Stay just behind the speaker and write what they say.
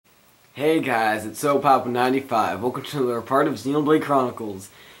Hey guys, it's SoPapa95. Welcome to another part of Xenoblade Chronicles.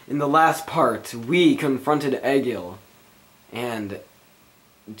 In the last part, we confronted Egil, and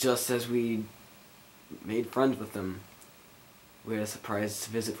just as we made friends with him, we had a surprise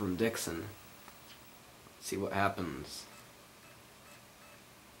visit from Dixon. Let's see what happens.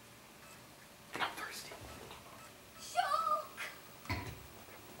 And I'm thirsty.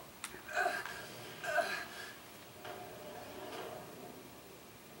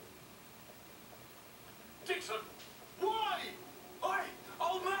 Dixon, why? Oi,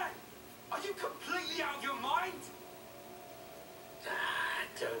 old man, are you completely out of your mind?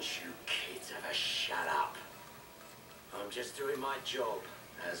 Don't you kids ever shut up. I'm just doing my job,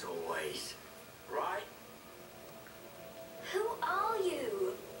 as always. Right? Who are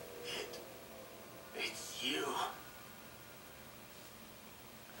you? It's you.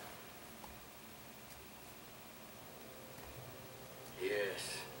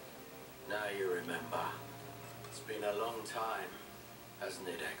 Yes. Now you remember. It's been a long time, hasn't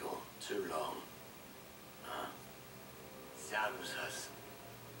it, Egil? Too long. Huh? Zanza's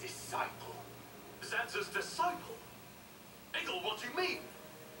disciple. Zanza's disciple? Egil, what do you mean?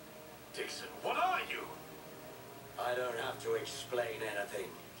 Dixon, what are you? I don't have to explain anything.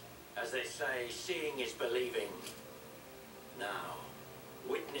 As they say, seeing is believing. Now,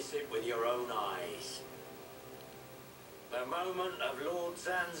 witness it with your own eyes. The moment of Lord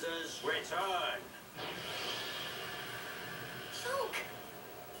Zanza's return. Shulk!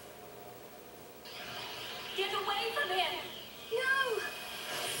 Get away from him! No!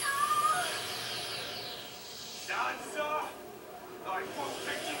 Ah! Zanza! I won't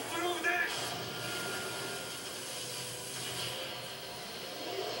take you through this!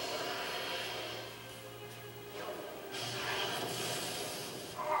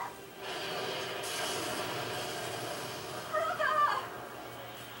 Brother!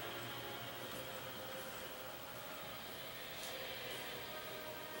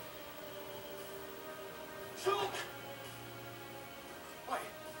 Shulk! Wait,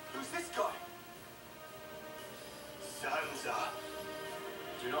 who's this guy? Zanza.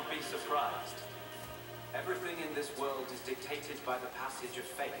 Do not be surprised. Everything in this world is dictated by the passage of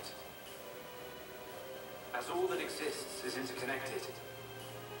fate. As all that exists is interconnected,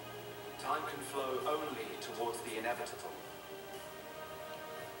 time can flow only towards the inevitable.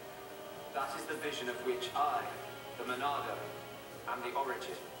 That is the vision of which I, the Monado, am the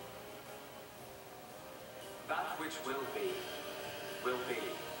origin. That which will be, will be.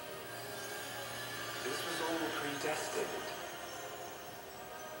 This was all predestined.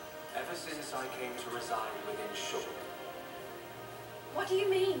 Ever since I came to reside within Shulk. What do you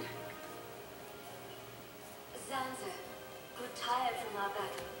mean? Zanza grew tired from our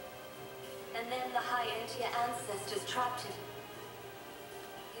battle. And then the High Entia ancestors trapped him.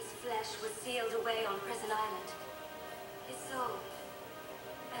 His flesh was sealed away on Prison Island. His soul,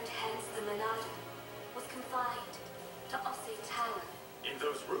 and hence the Monado, was confined to Ossie Tower. In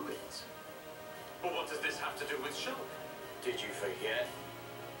those ruins? But what does this have to do with Shulk? Did you forget?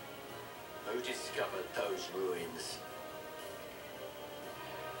 Who discovered those ruins?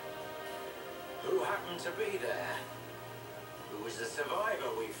 Who happened to be there? Who was the survivor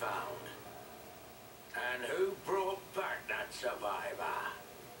we found? And who brought back that survivor?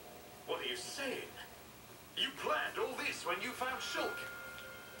 What are you saying? You planned all this when you found Shulk?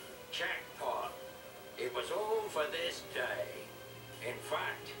 Jackpot. It was all for this day. In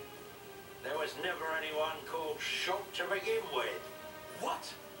fact, there was never anyone called Shulk to begin with.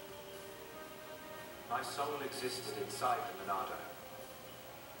 What? My soul existed inside the Monado.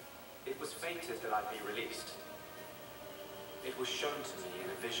 It was fated that I be released. It was shown to me in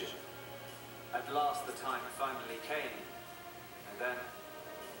a vision. At last the time finally came, and then...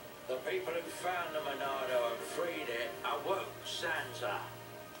 The people who found the Monado and freed it awoke Zanza.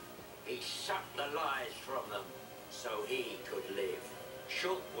 He sucked the lives from them, so he could live.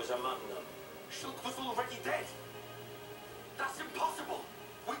 Shulk was among them. Shulk was already dead. That's impossible.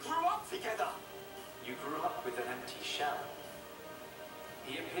 We grew up together. You grew up with an empty shell.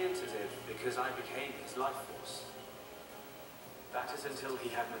 He appeared to live because I became his life force. That is until he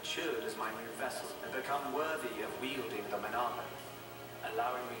had matured as my new vessel and become worthy of wielding the Monado,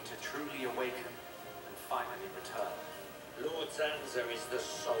 allowing me to truly awaken and finally return. Lord Zanza is the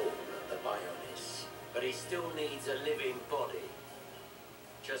soul of the Bionis, but he still needs a living body.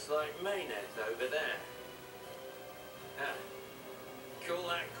 Just like Mayneth over there. Huh. Call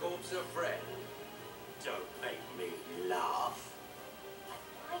that corpse a friend? Don't make me laugh. But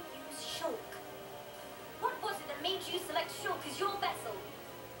why use Shulk? What was it that made you select Shulk as your vessel?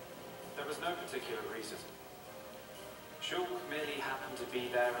 There was no particular reason. Shulk merely happened to be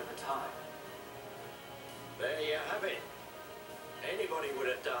there at the time. There you have it. Anybody would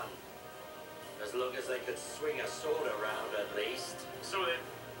have done. As long as they could swing a sword around, at least. So then,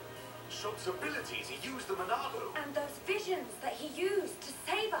 Shulk's abilities, he used the Monado. And those visions that he used to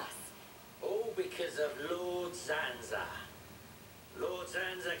save us. All because of Lord Zanza. Lord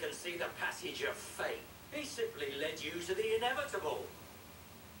Zanza can see the passage of fate. He simply led you to the inevitable.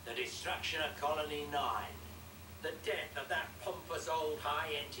 The destruction of Colony 9. The death of that pompous old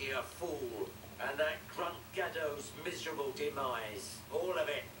high-entier fool. And that grunt Gaddo's miserable demise. All of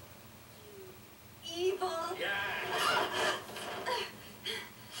it. Evil. Yeah!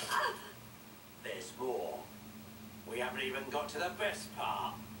 There's more. We haven't even got to the best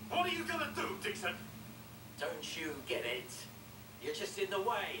part. What are you gonna do, Dixon? Don't you get it? You're just in the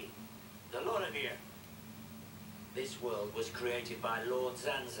way. The lot of you. This world was created by Lord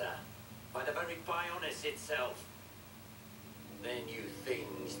Zanza. By the very Bionis itself. Then you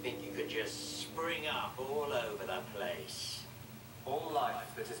things think you could just spring up all over the place. All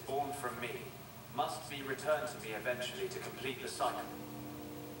life that is born from me must be returned to me eventually to complete the cycle.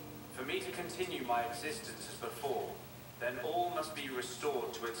 For me to continue my existence as before, then all must be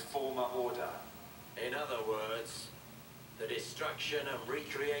restored to its former order. In other words, the destruction and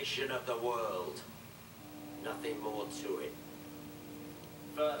recreation of the world. Nothing more to it.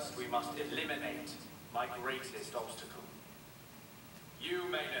 First, we must eliminate my greatest obstacle. You,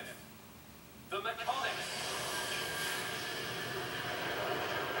 Mayneth. The Mechanics!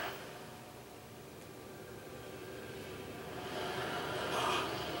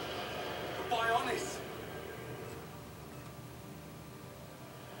 The Bionis!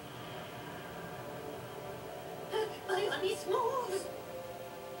 Bionis moves.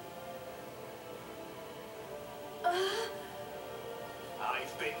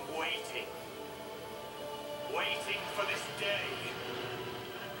 I've been waiting. Waiting for this day.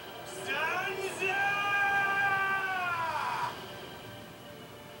 Zanza!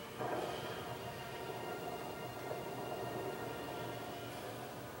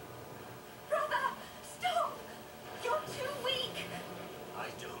 Brother, stop! You're too weak. I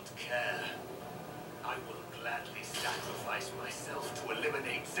don't care. I will gladly sacrifice myself to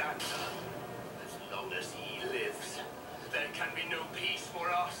eliminate Zanza. As long as he lives, there can be no peace for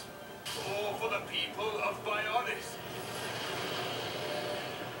us, or for the people of Bionis.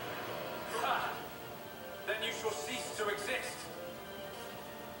 Ha! Then you shall cease to exist.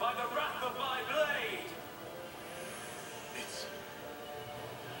 By the wrath of my blade! It's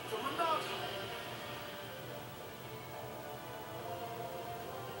the Monado.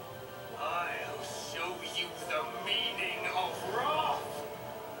 I'll show you the meaning of wrath.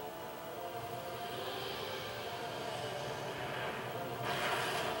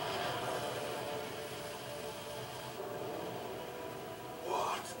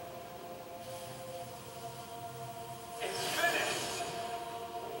 What? It's finished!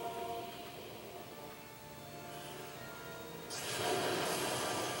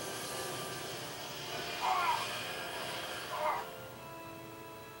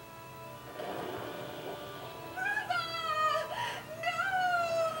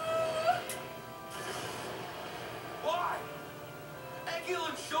 Why? Egil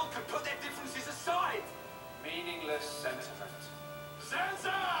and Shulk could put their differences aside. Meaningless sentiment.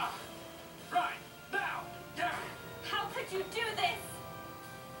 Zanza! Right, now, yeah. How could you do this?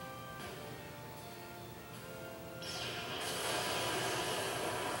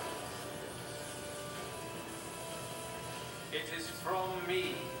 It is from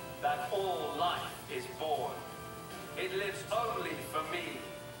me that all life is born. It lives only for me,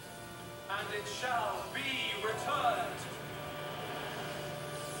 and it shall be returned.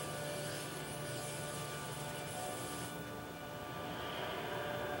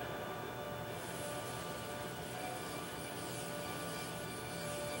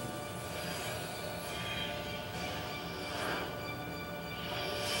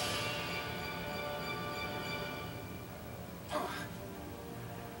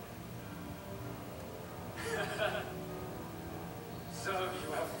 So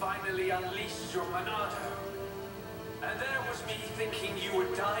you have finally unleashed your Monado. And there was me thinking you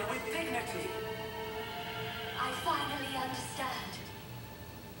would die with dignity. I finally understand.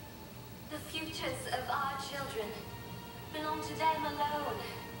 The futures of our children belong to them alone.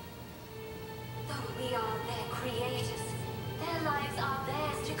 Though we are their creators, their lives are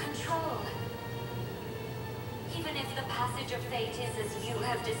theirs to control. Even if the passage of fate is as you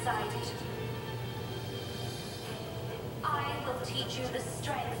have decided, I will teach you the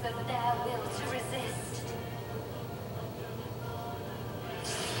strength of their will to resist.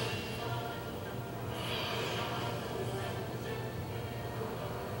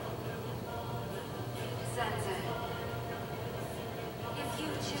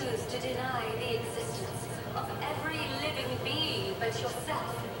 deny the existence of every living being but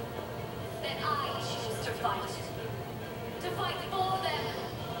yourself, then I choose to fight. To fight for them.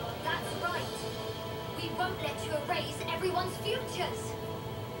 That's right. We won't let you erase everyone's futures.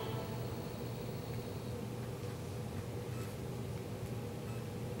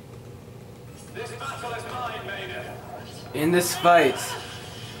 This battle is mine, Maynard. In this fight,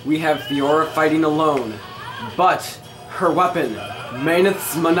 we have Fiora fighting alone, but her weapon,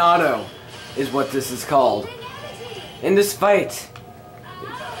 Maynard's Monado, is what this is called. In this fight,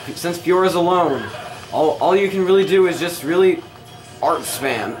 since Fiora's alone, all you can really do is just really art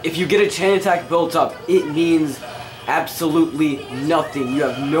spam. If you get a chain attack built up, it means absolutely nothing. You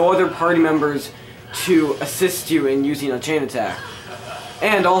have no other party members to assist you in using a chain attack.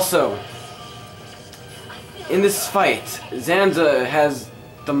 And also, in this fight, Zanza has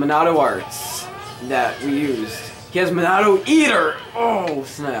the Monado arts that we used. He has Monado Eater! Oh,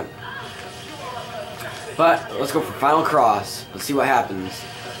 snap. But, let's go for Final Cross. Let's see what happens.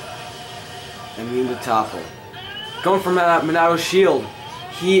 Immune to topple. Going for Monado Shield.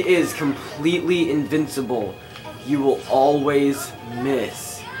 He is completely invincible. You will always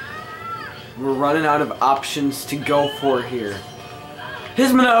miss. We're running out of options to go for here.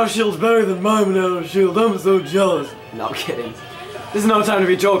 His Monado Shield's better than my Monado Shield. I'm so jealous. No, I'm kidding. This is no time to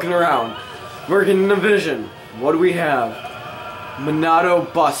be joking around. Working in a vision. What do we have?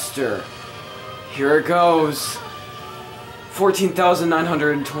 Monado Buster. Here it goes.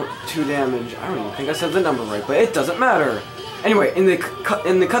 14,902 damage. I don't even think I said the number right, but it doesn't matter. Anyway, in the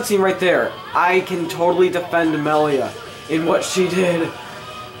cutscene right there, I can totally defend Melia in what she did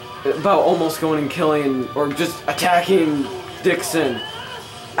about almost going and killing or just attacking Dixon.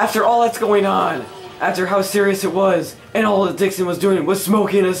 After all that's going on, after how serious it was, and all that Dixon was doing was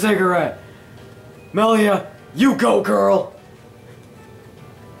smoking a cigarette. Melia, you go, girl!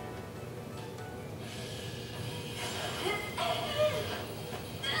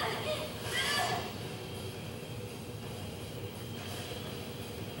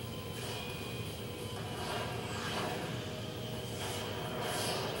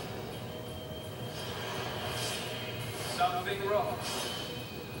 Something wrong.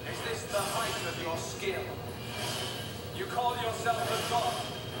 Is this the height of your skill? You call yourself a god,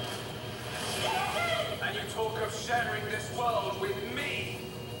 and you talk of sharing this world with me.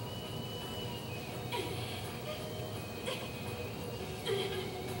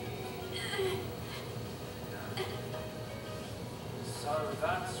 So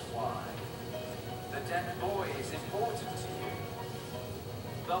that's why the dead boy is important to you.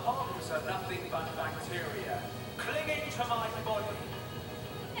 The Hogs are nothing but bacteria clinging to my body.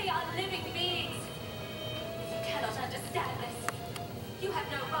 They are living beings. You cannot understand this. You have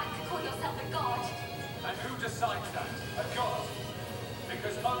no right to call yourself a god. And who decides that? A god?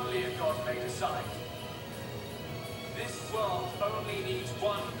 Because only a god may decide. This world only needs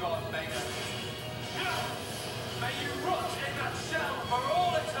one god, Maynard. May you rot in that shell for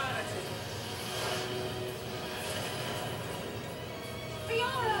all eternity.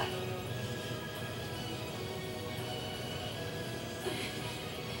 Fiora!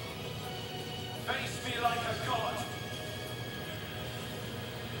 Face me like a god.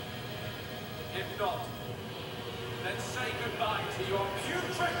 If not, then say goodbye to your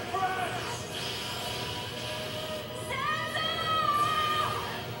putrid friends!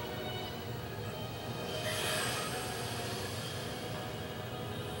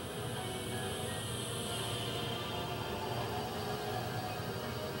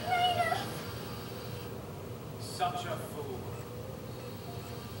 Such a fool.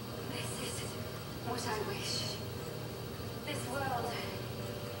 This is what I wish. This world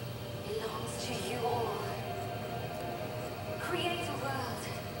belongs to you all. Create a world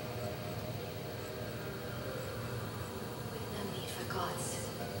with no need for gods.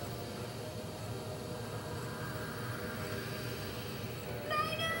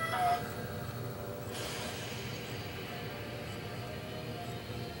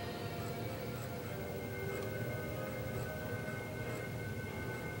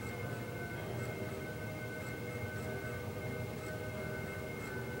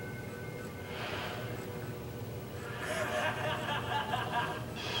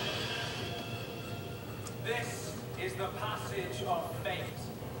 This is the passage of fate.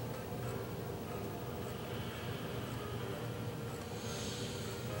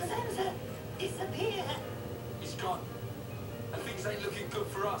 Zanza, disappear. He's gone. And things ain't looking good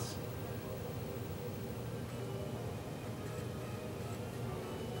for us.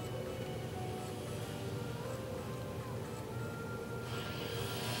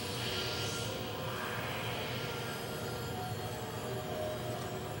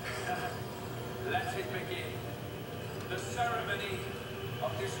 begin. The ceremony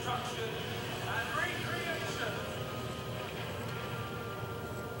of destruction and recreation.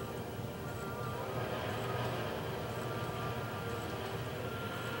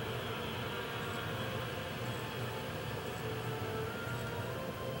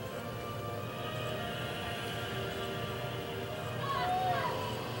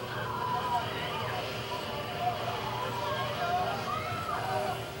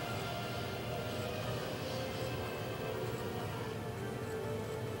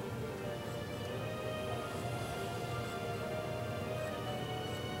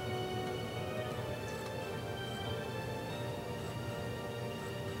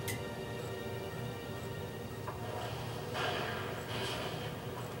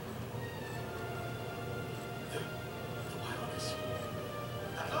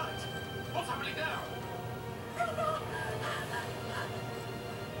 What's happening now?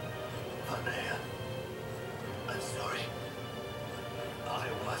 Vanea, I'm sorry. I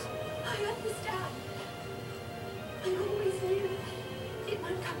understand. I always knew it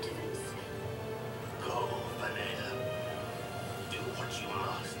might come to this. Go, Vanea. Do what you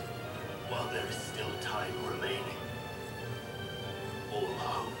must, while there is still time remaining. All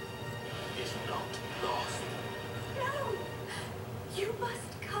hope is not lost. No! You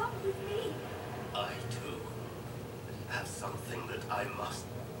must come with me. I, too, have something that I must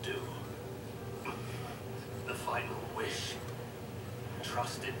do. The final wish,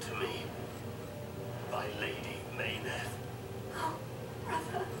 trusted to me by Lady Mayneth. Oh,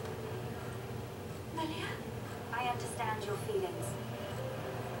 brother. Melia? I understand your feelings.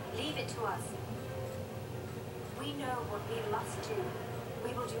 Leave it to us. We know what we must do.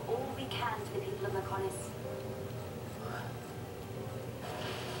 We will do all we can for the people of Laconis.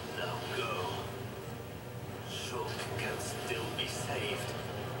 Now go. Shulk can still be saved.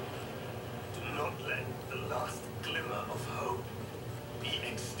 Do not let the last glimmer of hope be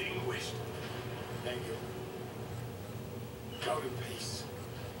extinguished. Egil. Go in peace.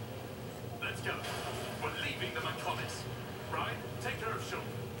 Let's go. We're leaving the Laconis. Right? Take care of Shulk.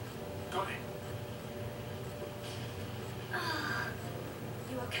 Got it.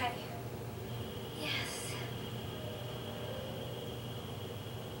 You okay? Yes.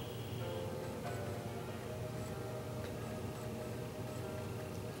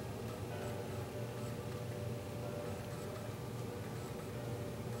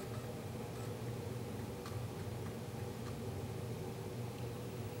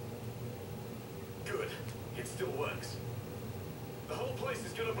 Good. It still works. The whole place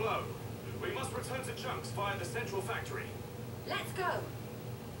is gonna blow. We must return to Chunks via the central factory. Let's go.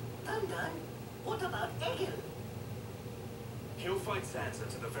 Thunder, what about Egil? He'll fight Sansa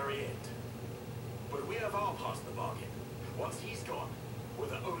to the very end. But we have our part of the bargain. Once he's gone, we're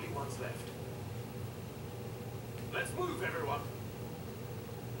the only ones left. Let's move, everyone.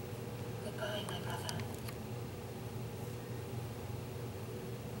 Goodbye, my brother.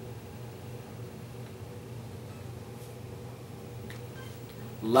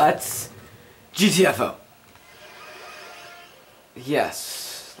 Let's GTFO.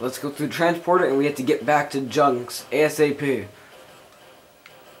 Yes. Let's go through the transporter and we have to get back to Junks ASAP.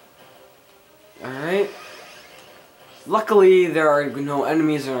 Alright. Luckily, there are no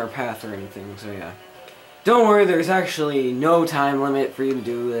enemies in our path or anything, so yeah. Don't worry, there's actually no time limit for you to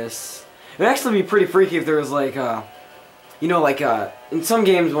do this. It would actually be pretty freaky if there was like you know, like in some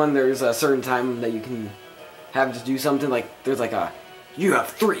games when there's a certain time that you can have to do something, like there's like you have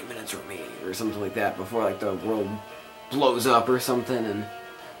 3 minutes remaining or something like that before like the world blows up or something and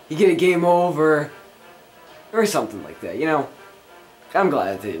you get a game over or something like that, you know. I'm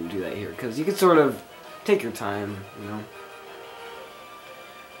glad they didn't do that here because you can sort of take your time, you know.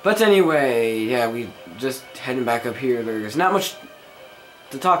 But anyway, yeah, we just heading back up here. There's not much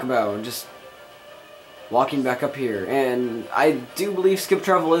to talk about, just walking back up here. And I do believe skip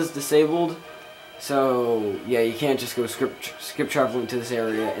travel is disabled. So, yeah, you can't just go skip traveling to this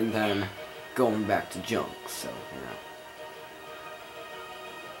area and then going back to Junk. So, yeah.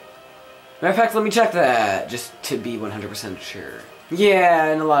 Matter of fact, let me check that, just to be 100% sure. Yeah,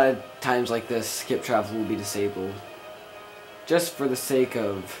 and a lot of times like this, skip travel will be disabled. Just for the sake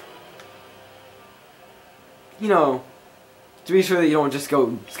of, you know, to be sure that you don't just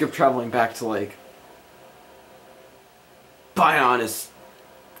go skip traveling back to, like, Bionis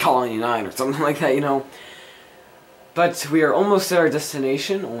Colony 9 or something like that, you know. But we are almost at our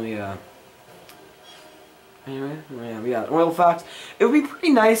destination, only, anyway, yeah, we got Oil Fox. It would be pretty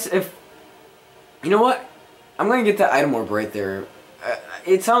nice if, you know what, I'm going to get that item orb right there.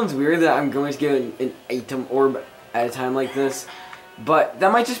 It sounds weird that I'm going to get an item orb at a time like this, But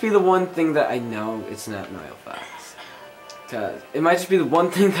that might just be the one thing that I know it's not Nilefax. Cause it might just be the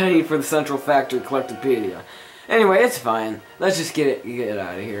one thing that I need for the Central Factory Collectopedia. Anyway, it's fine. Let's just get it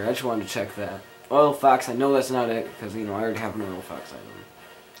out of here. I just wanted to check that. Oil Fox, I know that's not it, because, you know, I already have an Oil Fox item.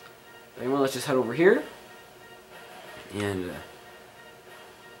 But anyway, let's just head over here. And,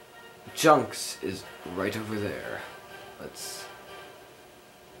 Junks is right over there. Let's...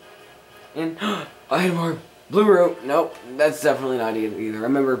 And, item orb! Blue rope! Nope, that's definitely not it either. I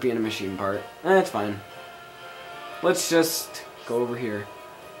remember it being a machine part. It's fine. Let's just go over here.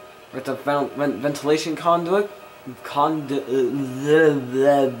 We're at the ventilation conduit.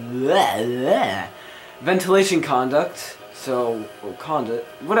 Ventilation conduct. So, or conduit.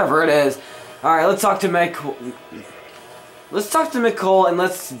 Whatever it is. Alright, let's talk to McCole. Let's talk to McCole and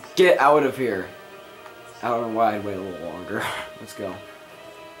let's get out of here. I don't know why I'd wait a little longer. Let's go.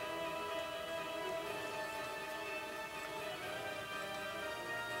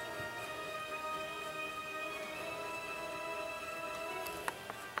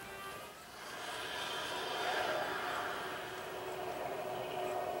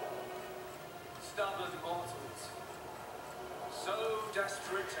 Stubborn mortals, so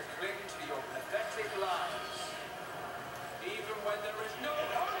desperate to cling to your pathetic lives, even when there is no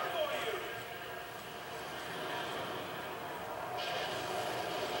hope for you.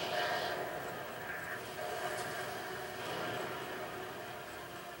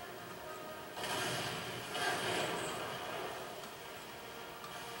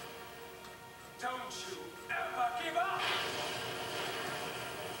 Don't you ever give up!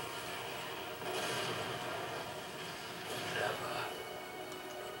 Never.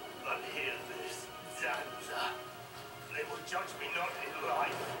 Unhear this, Zanza. They will judge me not in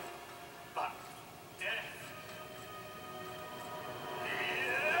life, but death.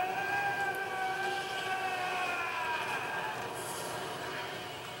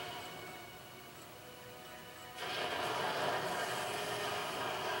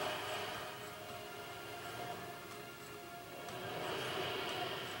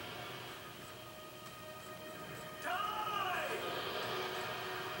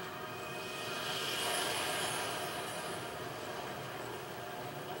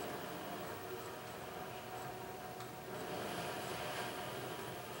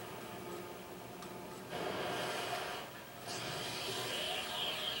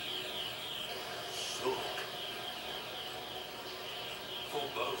 For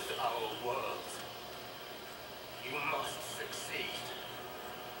both our worlds, you must succeed.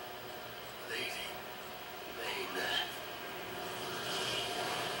 Lady Maynard.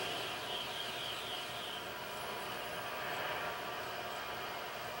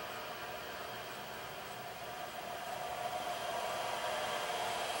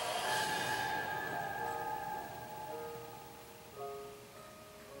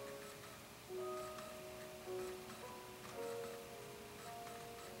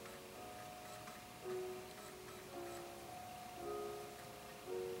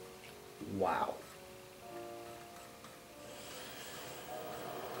 Wow.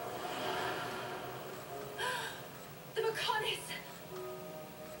 The Mechonis!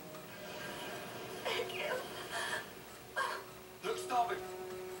 Look, stop it!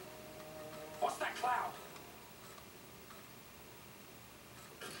 What's that cloud?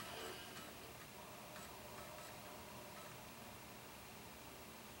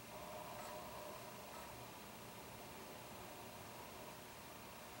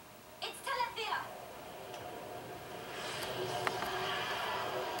 It's Telethea!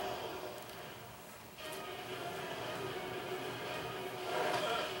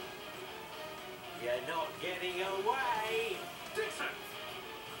 You're not getting away! Dixon!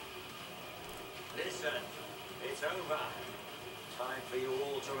 Listen, it's over. Time for you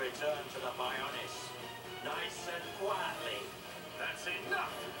all to return to the Bionis. Nice and quietly. That's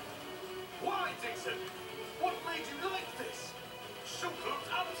enough! Why, Dixon? What made you like this? Shulk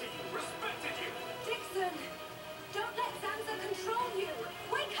looked up to you, respected you. Dixon! Don't let Zanza control you!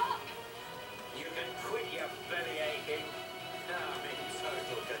 Wake up! You can quit your belly aching. I'm in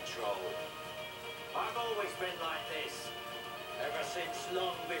total control. I've always been like this. Ever since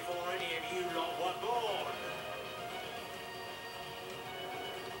long before any of you lot were born.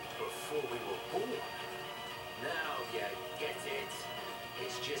 Before we were born. Now you get it.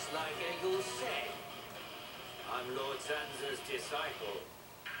 It's just like Egil said. I'm Lord Zanza's disciple.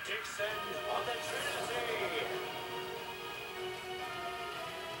 Dixon of the Trinity!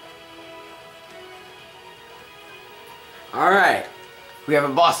 Alright. We have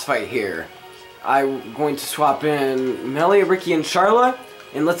a boss fight here. I'm going to swap in Melee, Ricky, and Charla,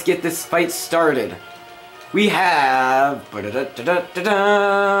 and let's get this fight started. we have... If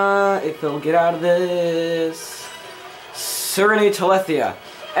he'll get out of this... Serenade Telethia.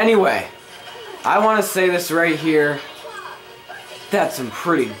 Anyway, I want to say this right here. That's some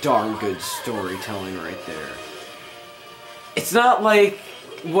pretty darn good storytelling right there. It's not like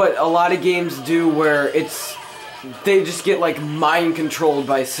what a lot of games do where it's... they just get like mind controlled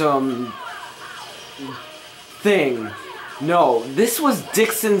by some thing. No, this was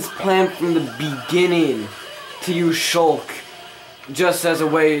Dixon's plan from the beginning to use Shulk just as a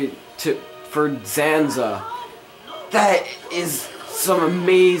way for Zanza. That is some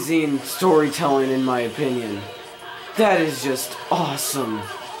amazing storytelling in my opinion. That is just awesome.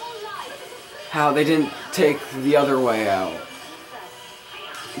 How they didn't take the other way out.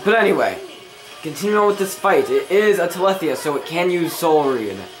 But anyway, continuing on with this fight. It is a Telethia, so it can use Soul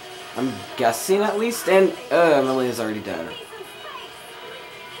Reed. I'm guessing at least, and Amelia's already dead.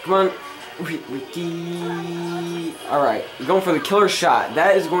 Come on. Alright, going for the killer shot.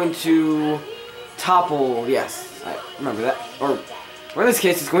 That is going to topple, yes. I remember that. Or in this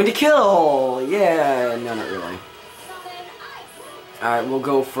case, it's going to kill! Yeah, no, not really. Alright, we'll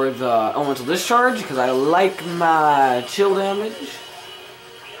go for the Elemental Discharge, because I like my chill damage.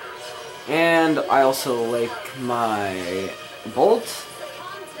 And I also like my Bolt.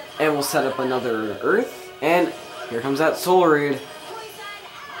 And we'll set up another Earth. And here comes that Soul Reed.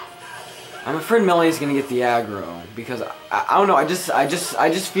 I'm afraid Melee's gonna get the aggro, because I don't know, I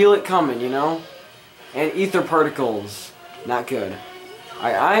just feel it coming, you know? And Ether Particles, not good.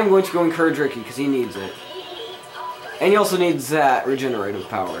 I am going to go encourage Ricky, because he needs it. And he also needs that regenerative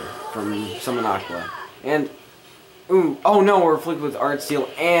power from Summon Aqua. And, ooh, oh no, we're afflicted with Art Seal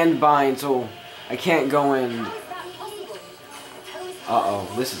and Bind, so I can't go in. Uh-oh,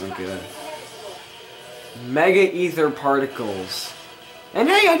 this isn't good. Mega Ether Particles. And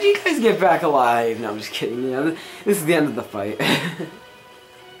hey, how'd you guys get back alive? No, I'm just kidding. You know, this is the end of the fight.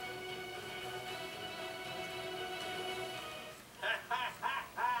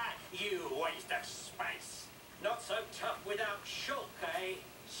 You waste of space. Not so tough without Shulk, eh?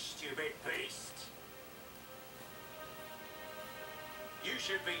 Stupid beast. You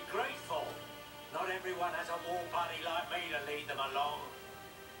should be grateful. Not everyone has a war buddy like me to lead them along.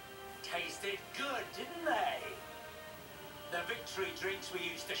 Tasted good, didn't they? The victory drinks we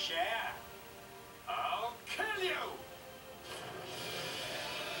used to share. I'll kill you!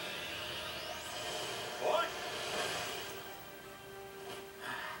 What?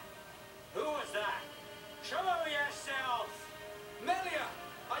 Who was that? Show yourself! Melia,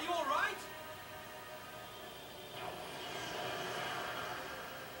 are you alright?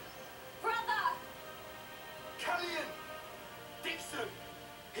 Brother! Callian! Dixon!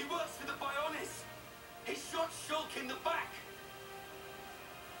 He works for the Bionis! He shot Shulk in the back!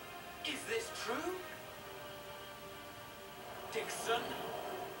 Is this true? Dixon?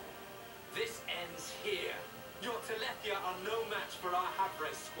 This ends here. Your Telethia are no match for our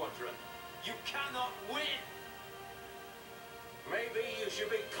Havre squadron. You cannot win! Maybe you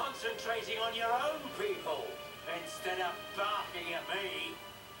should be concentrating on your own people instead of barking at me.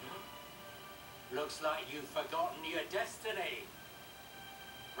 Looks like you've forgotten your destiny.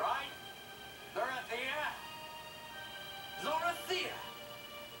 Right? Dorothea? Dorothea!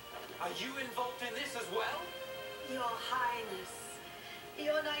 Are you involved in this as well? Your Highness,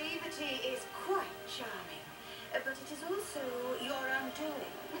 your naivety is quite charming, but it is also your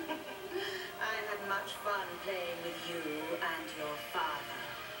undoing. I had much fun playing with you and your father.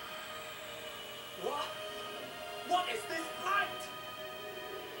 What? What is this light?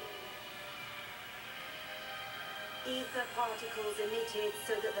 Ether particles emitted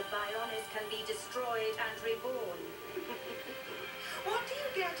so that the Bionis can be destroyed and reborn. What do you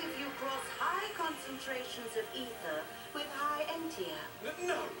get if you cross high concentrations of ether with high entia?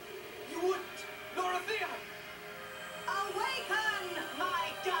 No! You wouldn't! Dorothea! Awaken,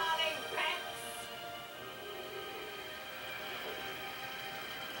 my darling pets!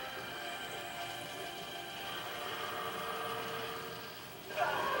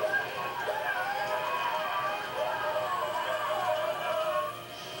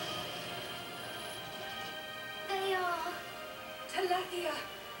 They are... Telethia!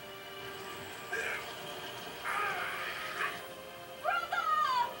 Brother!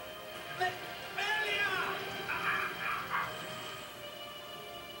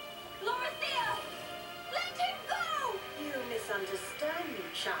 Lorothea! Let him go! You misunderstand me,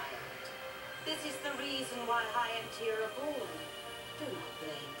 child. This is the reason why high entia are born. Do not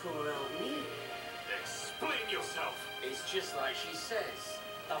blame poor old me. Explain yourself. It's just like she says.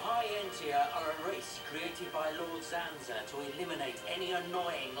 The High Entia are a race created by Lord Zanza to eliminate any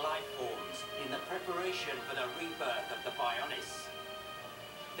annoying life forms in the preparation for the rebirth of the Bionis.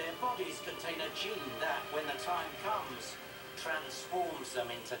 Their bodies contain a gene that, when the time comes, transforms them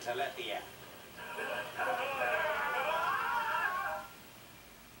into Telethia.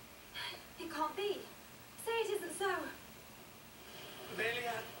 It can't be. Say it isn't so.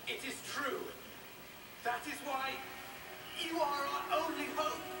 Melia, it is true. That is why you are our only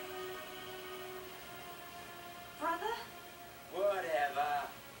hope. Brother? Whatever.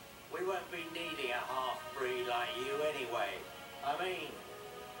 We won't be needing a half-breed like you anyway. I mean,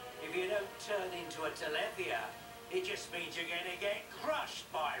 if you don't turn into a Telethia, it just means you're going to get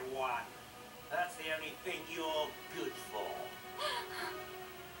crushed by one. That's the only thing you're good for.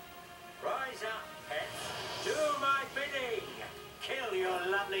 Rise up, pets. Do my bidding. Kill your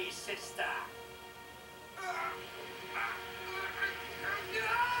lovely sister.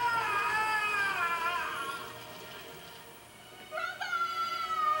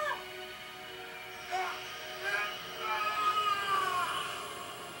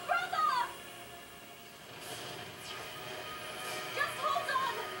 Just hold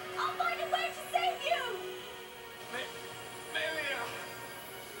on! I'll find a way to save you! Melia!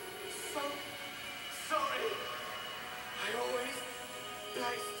 So sorry. I always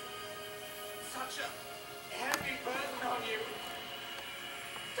placed such a heavy burden on you.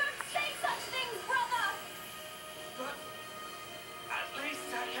 Don't say such things, brother! But at least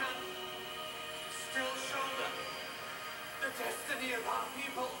I can still shoulder the destiny of our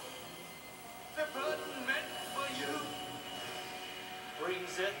people. The burden meant for you.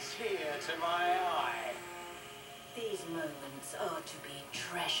 Brings a tear to my eye. These moments are to be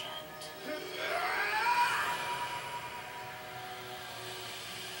treasured.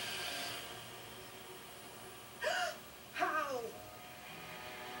 How?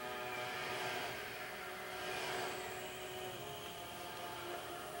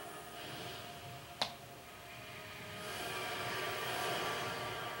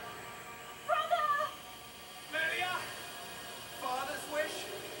 Melia! Father's wish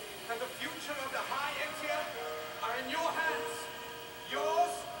and the future of the High Entia are in your hands.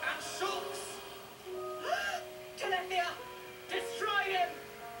 Yours and Shulk's. Telethia! Destroy him!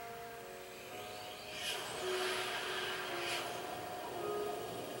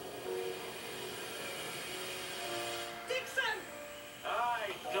 Dixon! I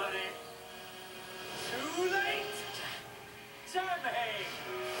got it. Too late! Damn him!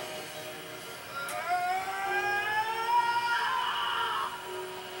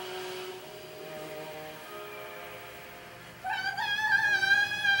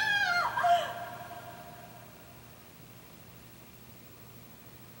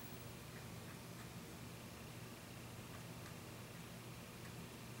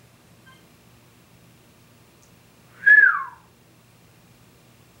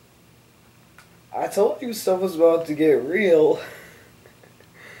 I told you stuff was about to get real.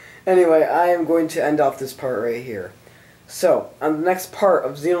 Anyway, I am going to end off this part right here. So, on the next part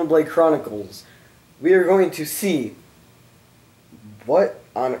of Xenoblade Chronicles, we are going to see what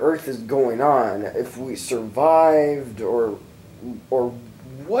on earth is going on, if we survived, or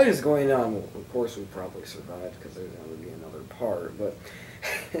what is going on. Well, of course we probably survived, because there's going to be another part, but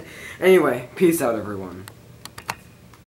anyway, peace out everyone.